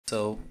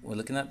So we're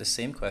looking at the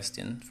same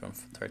question from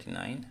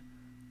 39.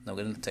 Now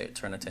we're going to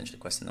turn attention to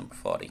question number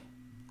 40.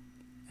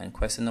 And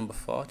question number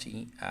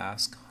 40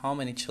 asks, how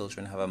many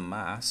children have a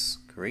mass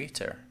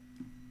greater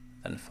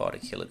than 40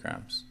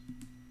 kilograms?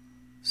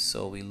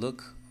 So we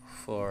look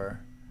for,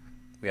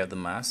 we have the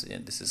mass,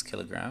 this is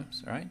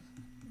kilograms, right?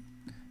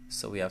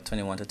 So we have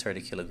 21 to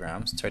 30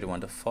 kilograms,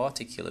 31 to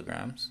 40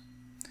 kilograms.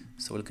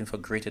 So we're looking for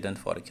greater than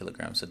 40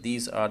 kilograms. So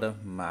these are the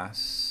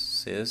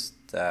masses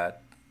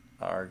that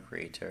are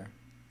greater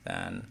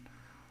than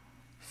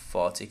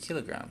 40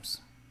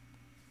 kilograms.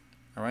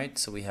 All right,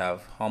 so we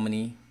have how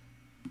many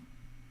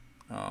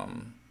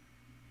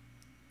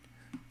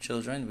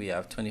children? We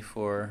have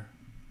 24,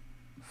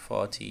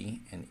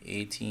 40, and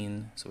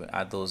 18. So we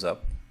add those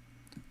up.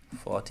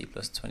 40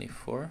 plus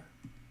 24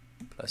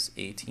 plus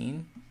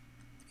 18.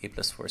 8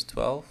 plus 4 is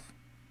 12.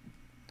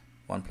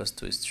 1 plus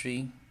 2 is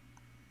 3.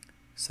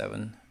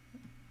 7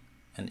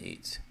 and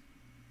 8.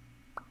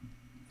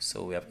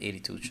 So we have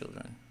 82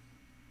 children.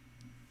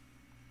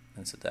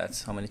 And so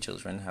that's how many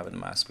children have a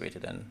mass greater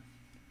than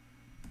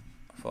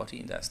 40,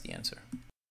 and that's the answer.